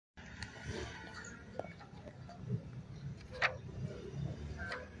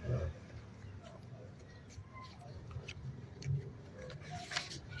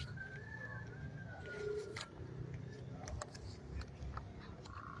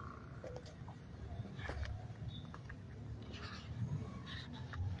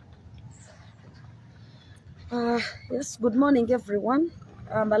Yes, good morning everyone.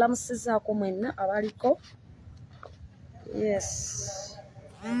 Mbalamusiza ko mwenna abaliko. Yes.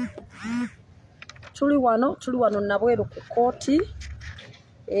 Tuli wano nabweru ku kooti.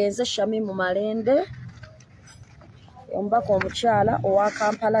 Nze Shamim Malende. Omubaka omukyala owa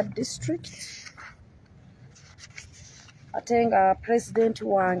Kampala district. Ate nga president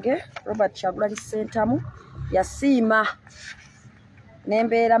wange Robert Kyagulanyi Ssentamu yasiima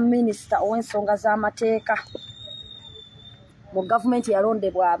nembeera minister ow'ensonga z'amateeka mu gavumenti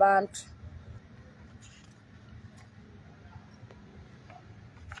yalondebwa abantu.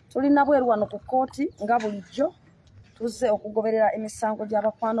 Tulina bweru wano ku kooti nga bulijjo tuzze okugoberera emisango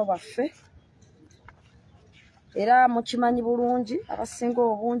gy'abakwano baffe. Era mukimanyi bulungi abasinga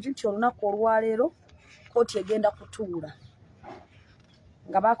obungi nti olunaku olwaleero kooti egenda kutuula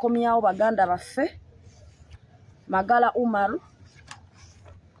nga bakomyawo baganda baffe Magala Umar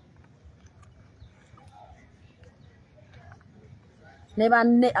ne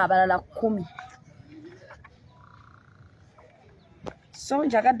banne abalala 10. So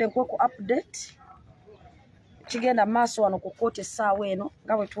njagadde nkwe ku update kigenda maaso wano ku kooti essaawa eno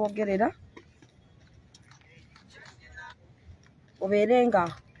nga bwe twogerera. Obeere nga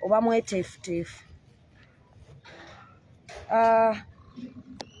oba mweteefuteefu.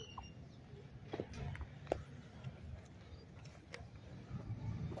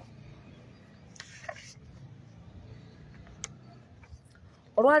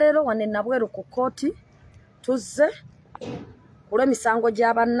 Olwaleero wane nabweru ku kooti tuzze olw'emisango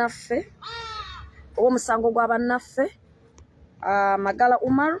gy'abannaffe oba omusango gw'abannaffe Magala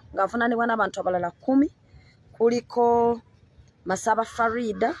Umar ng'avunaanibwa n'abantu abalala 10. Kuliko Masaba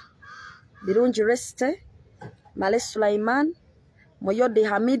Farida, Birungi Reste, Male Sulaiman, Moyode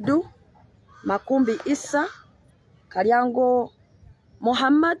Hamidu, Makumbi Isa, Kalyango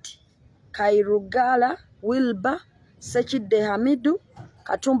Muhammad, Kairugala Wilba, Sechide Hamidu,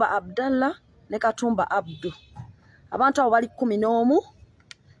 Katumba Abdallah ne Katumba Abdu. Abantu abo bali 11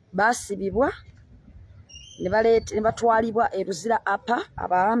 basibibwa ne batwalibwa e Luzira Apa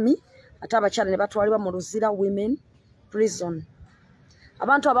abaami ate abakyala ne batwalibwa mu Luzira Women Prison.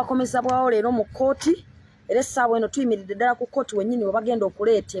 Abantu abakomezebwawo leero mu kooti era essaawa eno tuyimiridde ddala ku kooti wennyini we bagenda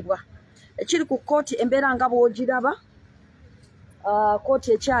okuleetebwa. Ekiri ku kooti embeera nga bw'ogiraba,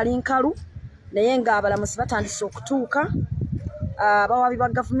 kooti ekyali nkalu naye ng'abalamuzi batandise okutuuka, abawabi ba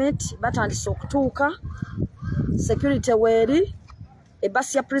gavumenti batandise okutuuka, security weeri,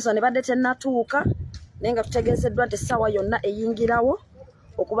 ebbasi ya prison ebadde tennatuuka naye nga tutegeezeddwa nti essaawa yonna eyingirawo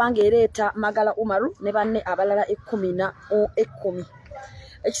okubanga ereeta Magala Umaru ne banne abalala 10.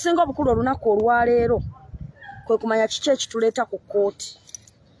 Ekisinga obukulu olunaku olwaleero kwe kumanya kiki ekituleeta ku kooti.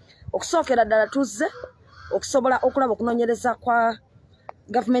 Okusookera ddala tuzze okusobola okulaba okunoonyereza kwa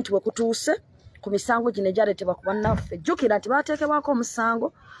gavumenti we kutuuse ku misango gino egyaleetebwa ku bannaffe. Jjukira nti baateekebwako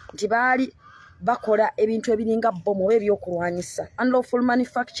omusango nti baali bakola ebintu ebiringa bbomu oba ebyokulwanyisa, unlawful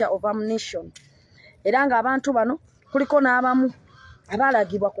manufacture of ammunition. Era ng'abantu bano kuliko n'abamu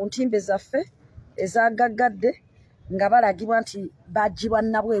abalagibwa ku ntimbe zaffe ezagaggadde nga balagibwa nti bagibwa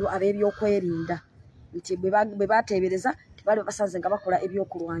nabweru ab'ebyokwerinda nti bwe bateebereza tibali basanze nga bakola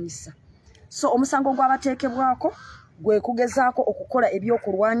ebyokulwanyisa. So omusango gw'abateekebwako gwe kugezaako okukola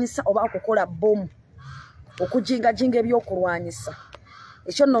ebyokulwanyisa oba okukola bbomu, okujingajinga ebyokulwanyisa.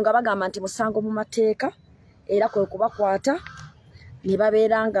 Ekyo nno nga bagamba nti musango mu mateeka era kwe kubakwata ne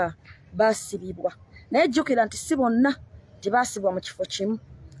babeera nga baasibibwa. Naye jjukira nti si bonna tebaasibwa mu kifo kimu.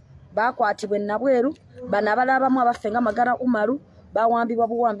 Baakwatibwa ennabweru, bano abalabamu abaffe nga Magala Umaru bawambibwa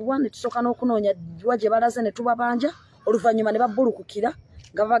buwambibwa ne tusooka n'okunoonya ddiwa gye balaze ne tubabanja, oluvannyuma ne babbulukukira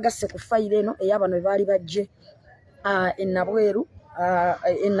nga babagasse ku fayiro eno ey'abano be baali bajje ennabweru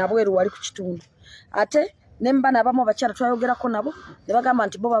wali ku kitundu. Ate ne mbana abamu abakyala twayogerako nabo ne bagamba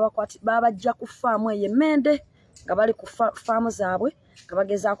nti bo babajja ku faamu eyo Mende nga bali ku faamu zaabwe nga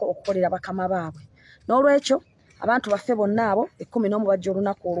bagezaako okukolera bakama baabwe. N'olwekyo abantu baffe bonna abo 11 bajja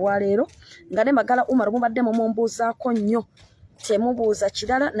olunaku olwaleero nga ne Magala Umar mubadde mumumbuuzaako nnyo, temubuuza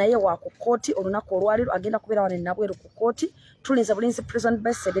kirala naye wa ku kooti olunaku olwaleero agenda kubeera wano ennabweru ku kooti. Tulinze bulinzi prison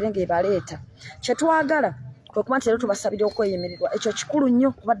base ebirenge ebaleeta. Kye twagala kwe kuba nti leero tubasabira okweyimirirwa. Ekyo kikulu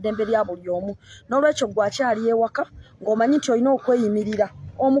nnyo kuba ddembe lya buli omu. N'olwekyo gwakyali ewaka ng'omanyi nti olina okweyimirira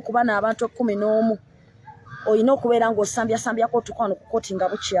omu ku bano abantu 11. Olina okubeera ng'osambyako otukwano ku kooti nga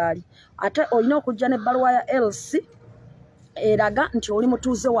bukyali. Ate olina okujja n'ebbaluwa ya LC eraga nti oli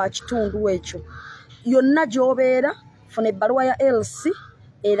mutuuze wa kitundu ekyo. Yonna gy'obeera funa ebbaluwa ya LC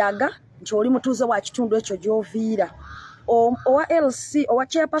eraga nti oli mutuuze wa kitundu ekyo gy'oviira. Owa LC owa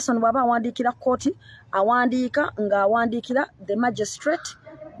chairperson bw'aba awandiikira kooti awandiika ng'awandiikira the magistrate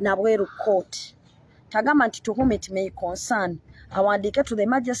nabweru court. tagamba nti to whom it may concern awandiike to the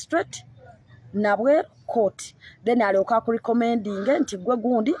magistrate nabwe court then alyoka ku recommending nti gwe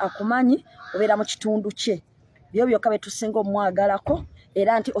gundi akumanyi obeera mu kitundu kye byo byokka betusinga omwagalako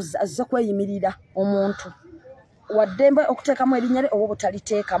era nti azze kweyimirira omuntu waddembe okuteekamu erinnya lye oba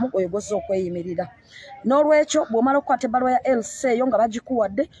obutaliteekamu oyogozza okweyimirira n'olwekyo bw'omala okukwata ebbaluwa ya LC eyo nga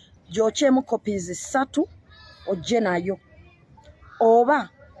bagikuwadde gyokyemu copies 3 ojje nayo oba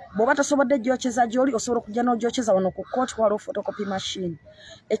bw'oba tosobodde gyokeza gy'oli osobola okujja n'ogyokeza wano ku court kwaliwo photocopy machine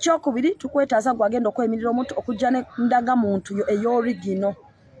ekyokubiri tukwetaaza gwagenda okweyimirira omuntu okujja n'endagamuntu yo ey'origino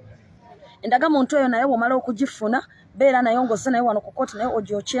endagamuntu eyo nayo bw'omala okugifuna beera nayo ng'ozze nayo wano ku court nayo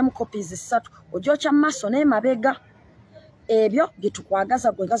ogyokyemu copies 3 ogyokya mu maaso n'emabega ebyo bye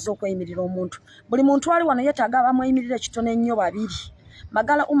tukwagaza gwe ngazza okweyimirira omuntu buli muntu ali wano yeetaaga abamweyimirira ekitono ennyo babiri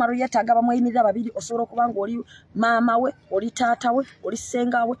Magala Umar yeetaaga abamweyimirira babiri osobola okuba ng'oli maama we oli taata we oli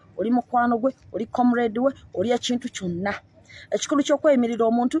ssenga we oli mukwano gwe oli comrade we oli ekintu kyonna ekikulu ky'okweyimirira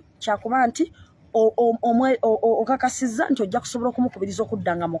omuntu kyakuba nti okakasizza nti ojja kusobola okumukubiriza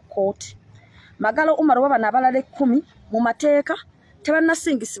okuddanga mu kooti Magala Umar oba bano abalala 10 mu mateeka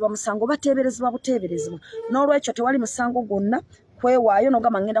tebannasingisibwa musango bateeberezebwa buteeberezebwa n'olwekyo tewali musango gwonna kwewaayo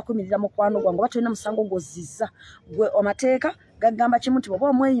n'ogamba ngenda kuyimirira mukwano gwange oba tolina musango gw'ozizza gwe amateeka gagamba kimu nti bw'oba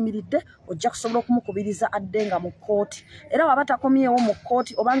omweyimiridde ojja kusobola okumukubiriza addenga mu kooti era waba takomyewo mu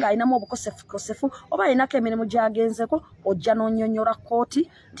kooti oba ng'alinamu obukosefukosefu oba alinako emirimu gy'agenzeko ojja n'onnyonnyola kooti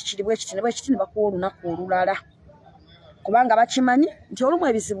nti kiri bwe kiti ne bwe kiti ne bakuwa olunaku olulala kubanga bakimanyi nti olumu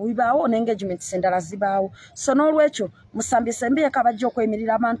ebizibu bibaawo n'engagements endala zibaawo so n'olwekyo musambise mbieka bajja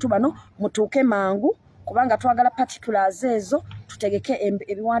okweyimirira abantu bano mutuuke mangu kubanga twagala particulars ezo tutegeke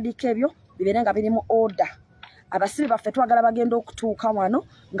ebiwandiiko ebyo bibeere nga biri mu order abasibe baffe twagala bagenda okutuuka wano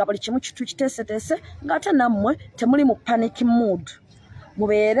nga buli kimu tukiteeseteese ng'ate nammwe temuli mu panic mood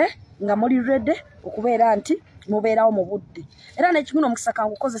mubeere nga muli ready okubeera nti mubeerawo mu budde era n'ekiguno omukisa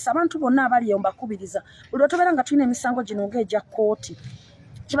kangukozesa abantu bonna abali eyo mbakubiriza buli otobeera nga tulina emisango gino ng'egya kooti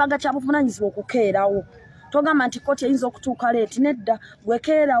kibaga kya buvunaanyizibwa okukeerawo togamba nti kooti eyinza okutuuka leeti nedda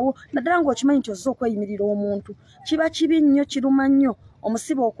gwekeerawo naddala ng'okimanyi nti ozza okweyimirira omuntu kiba kibi nnyo kiruma nnyo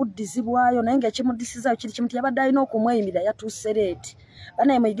omusibe okuddizibwayo naye ng'ekimuddisizaayo kiri kimu tiyabadde alina okumweyimirira yatuuse leeti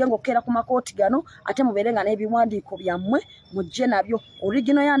banaye mweyige ng'okukeera ku makooti gano ate mubeere nga n'ebiwandiiko byammwe mujje nabyo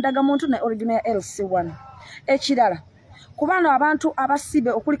origino ya ndagamuntu ne origino ya LC1 ekirala ku bano abantu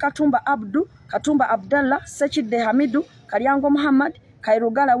abasibe okuli Katumba Abdu Katumba Abdallah Sekidde Hamidu Kalyango Muhammad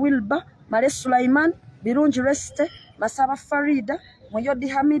Kairugala Wilba Male Sulaiman Birungi Reste Masaba Farida Moyodi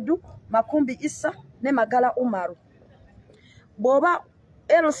Hamidu Makumbi Isa ne Magala Umaru boba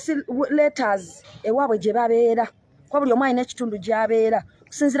LC letters ewaabwe gye babeera kwa buli omu alina ekitundu gy'abeera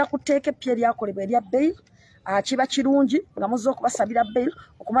kusinziira ku tteeka eppya eryakolebwa erya bail kiba kirungi nga muzze okubasabira bail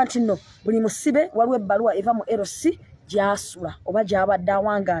okuba nti nno buli musibe waliwo ebbaluwa eva mu LC gy'asula oba gy'abadde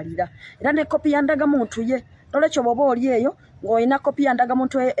awangaalira era ne kopi ya ndagamuntu ye n'olwekyo bw'oba oli eyo ng'olina kopi ya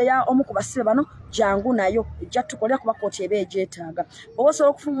ndagamuntu eya omu ku basibe bano jangu nayo ejja tukolera kuba kooti eba egyetaaga bw'oba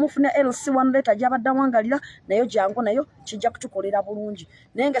osobola okumufuna LC1 letter gy'abadde awangaalira nayo jangu nayo kijja kutukolera bulungi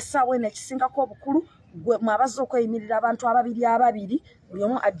naye ng'essaawa eno ekisingako obukulu gwe mwabazze okweyimirira abantu ababiri buli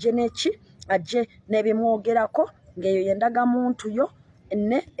omu ajje n'eki ajje n'ebimwogerako ng'eyo yendagamuntu yo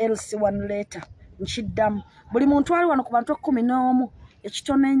ne LC1 letter nkiddamu buli muntu ali wano ku bantu 11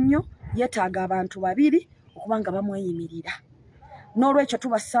 ekitono ennyo yeetaaga abantu babiri okuba nga bamweyimirira n'olwekyo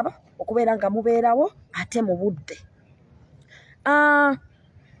tubasaba okubeera nga mubeerawo ate mu budde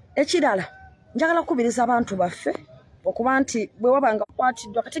ekirala njagala okukubiriza abantu baffe okuba nti bwe waba nga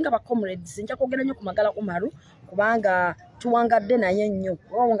kwatiddwa kati nga bacomrades nja kwogera nnyo ku Magala Umaru kubanga tuwangadde naye nnyo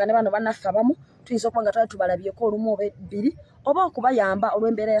oba nga ne bano bannaffe abamu tuyinza okuba nga twali tubalabyeko olumu oba ebbiri oba okubayamba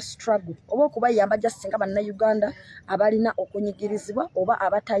olw'embeera ya struggle oba okubayamba just nga bannayuganda abalina okunyigirizibwa oba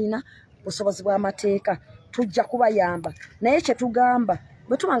abatalina busobozi bw'amateeka tujja kubayamba naye kye tugamba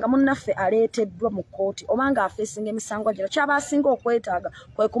bwe tuba nga munnaffe aleeteddwa mu kooti oba nga afeesinga emisango gino kyaba asinga okwetaaga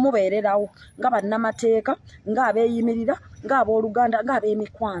kwe kumubeererawo nga bannamateeka ng'abeeyimirira ng'abooluganda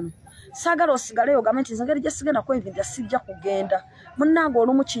ng'ab'emikwano saagala osigaleyo ogambe nti nze ngeri gye sigenda kweyimirira sijja kugenda munnange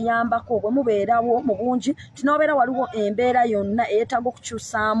olumu kiyambako bwe mubeerawo mu bungi tinoobeera waliwo embeera yonna eyeetaaga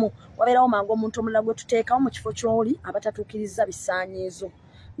okukyusaamu wabeerawo mangu omuntu omulala gwe tuteekawo mu kifo ky'oli abatatuukiriza bisaanyizo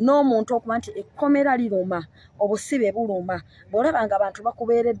n'omuntu okuba nti ekkomera liruma obusibe buluma bw'olaba nga abantu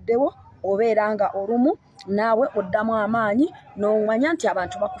bakubeereddewo obeera nga olumu naawe oddamu amaanyi n'omanya nti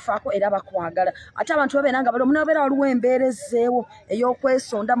abantu bakufaako era bakwagala ate abantu babeera nga balomu nabeera waliwo embeera ezzeewo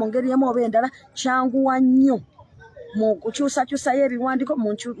ey'okwesonda mu ngeri emu oba endala kyanguwa nnyo mu kukyusakyusayo ebiwandiiko mu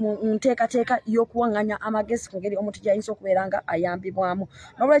nteekateeka y'okuwaŋŋanya amagezi ku ngeri omuntu gy'ayinza okubeera nga ayambibwamu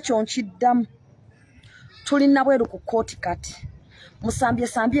n'olwekyo nkiddamu tulina bweru ku kooti kati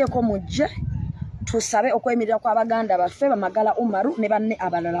musambyeko mujje tusabe okwemirira kw'abaganda baffe Magala Umar ne banne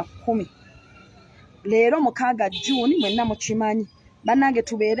abalala 10 leero 6 June mwenna mukimanyi bannange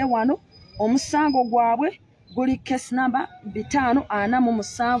tubeere wano omusango gwabwe guli case number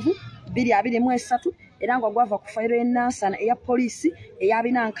 547-223 era nga gwava ku fayiro y'ennansana eya poliisi eya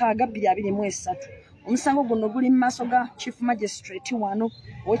 4-223 omusango guno guli mu maaso ga Chief Magistrate wano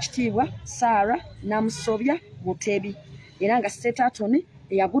Oweekitiibwa Sarah Namusobya Mutebi era nga State Attorney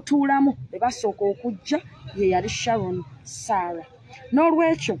eyagutuulamu be basooka okujja ye yali Sharon Sarah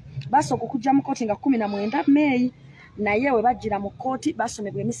n'olwekyo basooka okujja mu kooti nga 19 May naye we bajjira mu kooti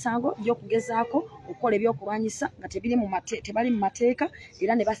basomebwa emisango gy'okugezaako okukola ebyokulwanyisa nga tebali mu mateeka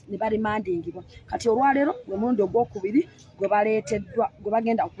era ne barimandingibwa kati olwaleero gwe mulundi ogwokubiri gwe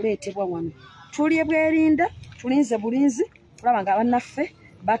bagenda okuleetebwa wano tuli ebwerinde tulinze bulinzi tulaba nga bannaffe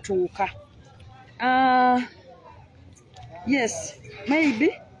batuuka yes maybe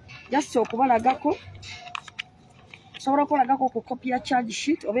just okubalagako sobola okulagako ku kopi ya charge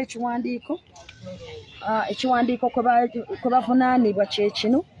sheet oba ekiwandiiko kwe bavunaanibwa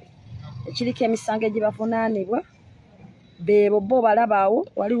kyekino ekiriko emisango egibavunaanibwa beebo bo balabaawo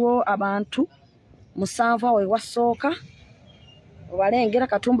waliwo abantu 7 awo ewasooka obalengera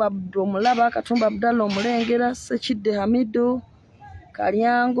Katumba omulaba Katumba Abdallah omulengera Sekidde Hamidu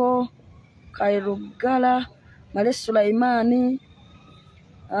Kalyango Kairugala Male Sulaimani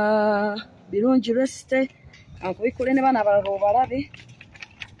Birungi Reste ankubikule ne bana abalala obalabe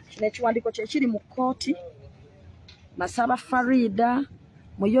kino ekiwandiiko kyekiri mu kooti Masaba Farida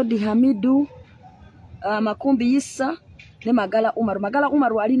Muyodi Hamidu Makumbi Issa ne Magala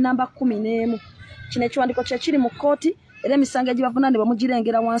Umar wali namba 11 kino ekiwandiiko kyekiri mu kooti era emisango egibavunaanibwa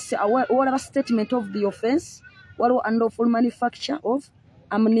mugirengera wansi olaba statement of the offence waliwo unlawful manufacture of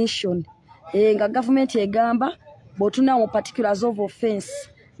ammunition nga gavumenti egamba bw'otuna mu particulars of offence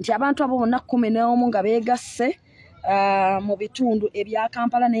nti abantu abo bonna 11 nga beegasse mu bitundu ebya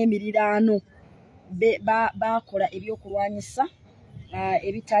Kampala n'emiriraano bakola ebyokulwanyisa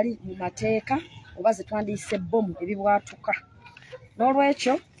ebitali mu mateeka oba ze twandiyise bbomu ebibwatuka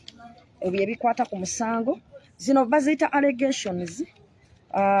n'olwekyo ebyo ebikwata ku musango zino baziyita allegations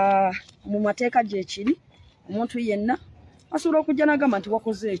mu mateeka gyekiri omuntu yenna asobola okujja n'agamba nti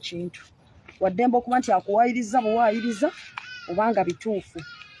wakoze ekintu waddemba okuba nti akuwaayiriza buwaayiriza obanga bituufu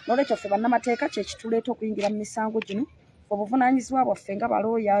n'olwekyo ffe bannamateeka kyekituleeta okuyingira mu misango gino obuvunaanyizibwa bwaffe nga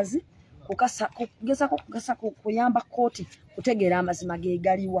balooyazi kugezako kuyamba kooti kutegeera amazima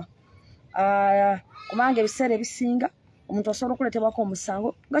geegaliwa kubanga ebiseera ebisinga omuntu asobola okuleetebwako omusango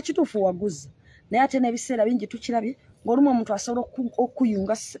nga kituufu waguza naye ate n'ebiseera bingi tukirabye ng'olumu omuntu asobola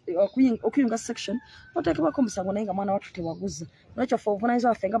okuyunga section oteekebwako omusango naye nga mwana wattu tewaguza n'olwekyo ffe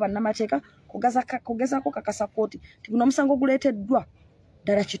obuvunaanyizibwa bwaffe nga bannamateeka kugezaako kakasa kooti ti guno omusango guleeteddwa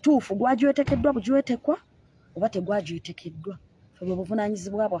ddala kituufu gwagwetekeddwa bugwetekwa oba tegwagwetekeddwa ffe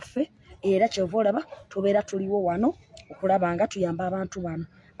obuvunaanyizibwa bwaffe era kyova olaba tubeera tuliwo wano okulaba nga tuyamba abantu bano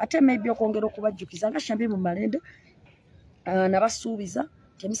ate maybe okwongera okubajjukiza nga Shamim Malende nabasuubiza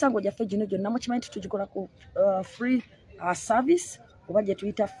nti emisango gyaffe gino gyonna mukimanyi nti tugikola ku free service oba gye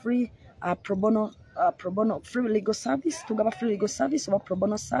tuyita free pro bono free legal service tugaba free legal service oba pro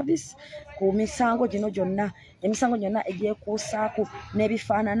bono service ku misango gino gyonna emisango gyonna egyekuusaako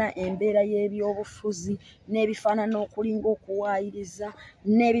n'ebifaanana embeera y'ebyobufuzi n'ebifaanana okulinga okuwaayiriza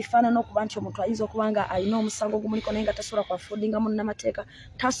n'ebifaanana okuba nti omuntu ayinza okuba nga alina omusango gumuliko naye nga tasobola kwafuudinga munnamateeka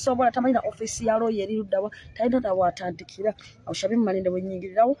tasobola tamalina ofiisi ya looya eri luddawa talina dawaatandikira awo Shamim Malende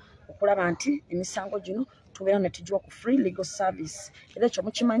bwennyingirirawo okulaba nti emisango gino tubeera ne tugiwa ku free legal service era ekyo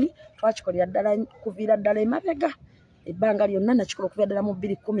mukimanyi twakikolera ddala kuviira ddala emabega ebbanga lyonna nakikola okuviira ddala mu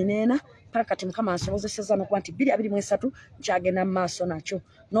 2014 paka kati mukama ansobozesezza n'okuba nti 2023 nkyagenda mu maaso nakyo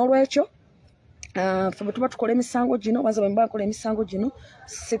n'olwekyo ffe bwe tuba tukola emisango gino banza bwe mba nkola emisango gino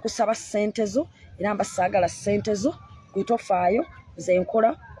sikusaba ssente zo era mba saagala ssente zo gwetofaayo ze nkola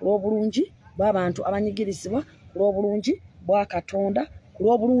ku lw'obulungi bw'abantu abanyigirizibwa ku lw'obulungi bwa Katonda ku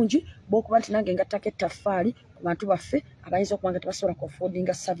lw'obulungi bw'okuba nti nange ngattako ettaffaali ku bantu baffe abayinza okuba nga tebasobola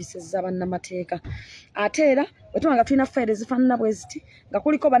kuaffordinga services z'abannamateeka ate era bwe tuba nga tulina fayiro ezifaanana bwe ziti nga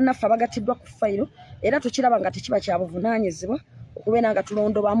kuliko bannaffe abagatiddwa ku fayiro era tukiraba nga tekiba kya buvunaanyizibwa okubeera nga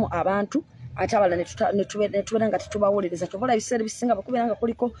tulondobamu abantu ate abalala ne tubeera nga tetubawolereza kyovola ebiseera ebisinga bwekubeera nga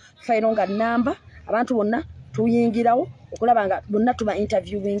kuliko fayiro nga nnamba abantu bonna tuyingirawo okulaba nga bonna tuba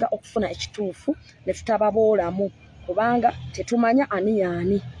interviewinga okufuna ekituufu ne tutababoolamu kubanga tetumanya ani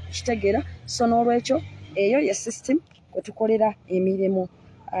yaani kitegeera so n'olwekyo eyo ye system kwe tukolera emirimu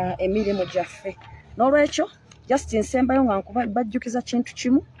gyaffe n'olwekyo just nsembayo nga nkubajjukiza kintu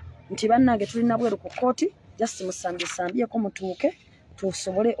kimu nti bannange tuli nabweru ku kooti just musambyeko mutuuke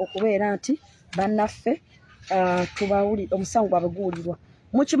tusobole okubeera nti bannaffe tubawulira omusango gwabwe guwulirwa.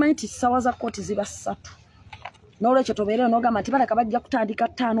 Mukimanyi nti ssaawa za kooti ziba 3 n'olwekyo tobeerewo n'ogamba nti balaka bajja kutandika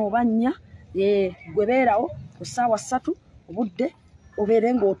 5 oba 4 gwe beerawo ku ssaawa 3 obudde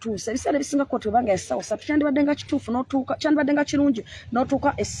obeere ng'otuuse. Ebiseera ebisinga kooti obanga essaawa 3 kyandibadde nga kituufu n'otuuka, kyandibadde nga kirungi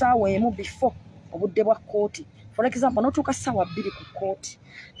n'otuuka essaawa emu before obudde bwa kooti. For example, n'otuuka ssaawa 2 ku kooti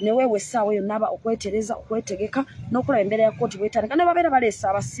neweewa essaawa eyo naba okwetereza okwetegeka n'okulaba embeera ya kooti bwetandika. Ne babeera baleese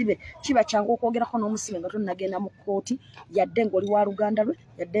abasibe kiba kyangu okwogerako n'omusibe nga tonnagenda mu kooti yadde ng'oli wa luganda lwe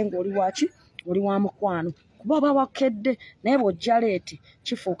yadde ng'oli waki oli wa mukwano kuba oba wakedde naye bw'ojja leeti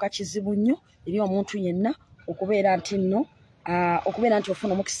kifuuka kizibu nnyo eri omuntu yenna okubeera nti nno okubeera nti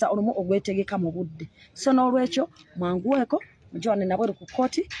ofuna omukisa olumu ogwetegeka mu budde. So n'olwekyo mwanguweeko mujje wano nabweru ku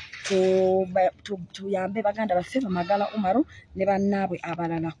kooti tuyambe baganda baffe Magala Umar ne bannaabwe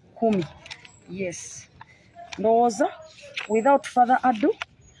abalala 10. Yes, ndowooza without further ado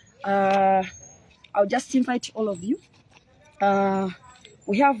I'll just invite all of you.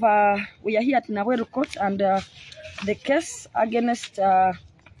 We are here at Nabweru Court, and the case against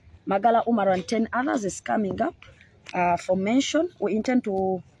Magala Umar and 10 others is coming up for mention. We intend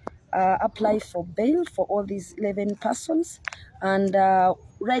to apply for bail for all these 11 persons, and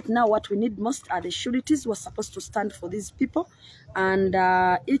right now what we need most are the sureties who are supposed to stand for these people, and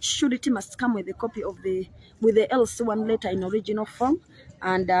each surety must come with a copy of the LC1 letter in original form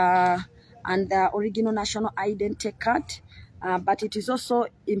and original national identity card. But it is also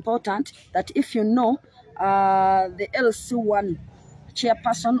important that if you know the LC1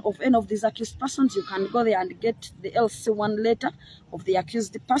 chairperson of any of these accused persons, you can go there and get the LC1 letter of the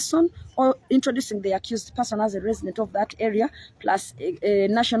accused person, or introducing the accused person as a resident of that area, plus a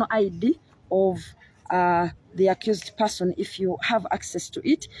national ID of the accused person if you have access to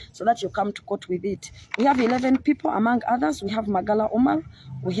it, so that you come to court with it. We have 11 people, among others. We have Magala Umar,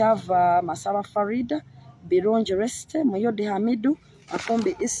 we have Masaba Farida, Bironji Reste, Moyode Hamidu,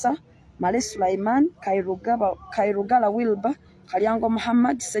 Akombe Issa, Male Sulaiman, Kairugala Wilba, Kalyango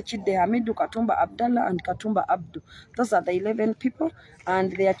Muhammad, Sechide Hamidu, Katumba Abdallah, and Katumba Abdu. Those are the 11 people,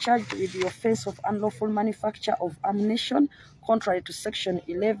 and they are charged with the offense of unlawful manufacture of ammunition, contrary to Section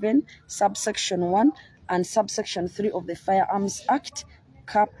 11, subsection 1, and subsection 3 of the Firearms Act,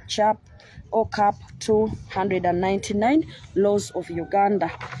 Cap 299, laws of Uganda.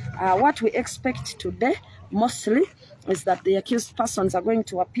 What we expect today mostly is that the accused persons are going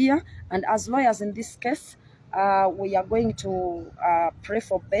to appear, and as lawyers in this case, we are going to pray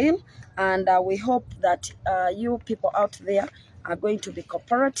for bail, and we hope that you people out there are going to be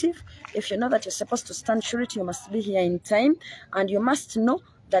cooperative. If you know that you're supposed to stand surety, you must be here in time, and you must know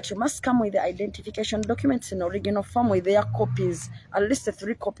that you must come with the identification documents in original form with their copies, at least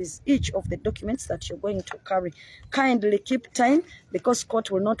 3 copies each of the documents that you're going to carry. Kindly keep time, because court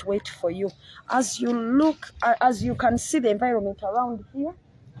will not wait for you. As you look, as you can see the environment around here,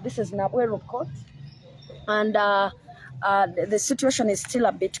 this is Nabweru Court, and the situation is still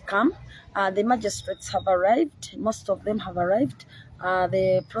a bit calm. The magistrates have arrived, most of them have arrived.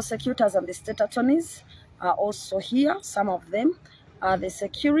 The prosecutors and the state attorneys are also here, some of them. The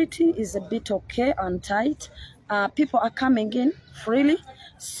security is a bit okay and tight. People are coming in freely,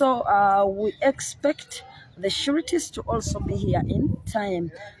 so we expect the sureties to also be here in time.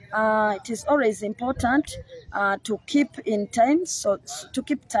 It is always important to keep in time, to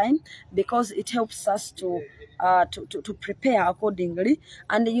keep time, because it helps us to prepare accordingly.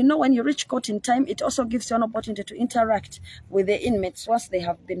 And you know, when you reach court in time, it also gives you an opportunity to interact with the inmates once they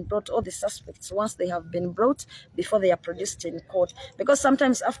have been brought, or the suspects once they have been brought, before they are produced in court. Because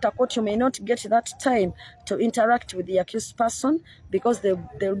sometimes after court you may not get that time to interact with the accused person, because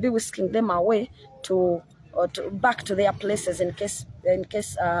they'll be whisking them away back to their places in case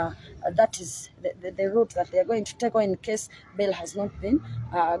that is the route that they are going to take, or in case bail has not been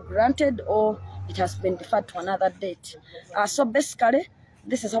granted, or it has been deferred to another date. So basically,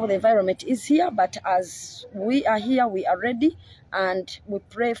 this is how the environment is here. But as we are here, we are ready, and we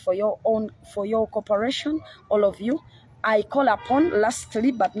pray for your cooperation, all of you. I call upon,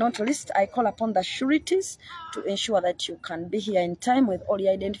 lastly but not least, I call upon the sureties to ensure that you can be here in time with all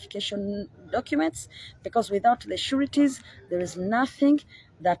your identification documents, because without the sureties, there is nothing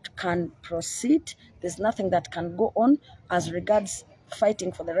that can proceed. There's nothing that can go on as regards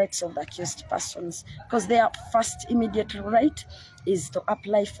fighting for the rights of the accused persons, because their first immediate right is to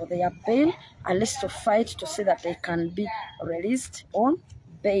apply for their bail, unless to fight to see that they can be released on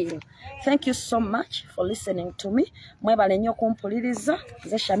bail. Thank you so much for listening to me. Mwebale nnyo kumpuliriza.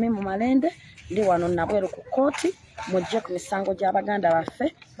 Nze Shamim Malende, ndi wano Nabweru ku kooti. mujje ku misango gy'abaganda baffe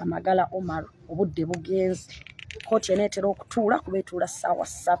Magala Umar obudde bugenze. Kkooti eneetera okutuula kuba etuula ssaawa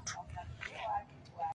 3.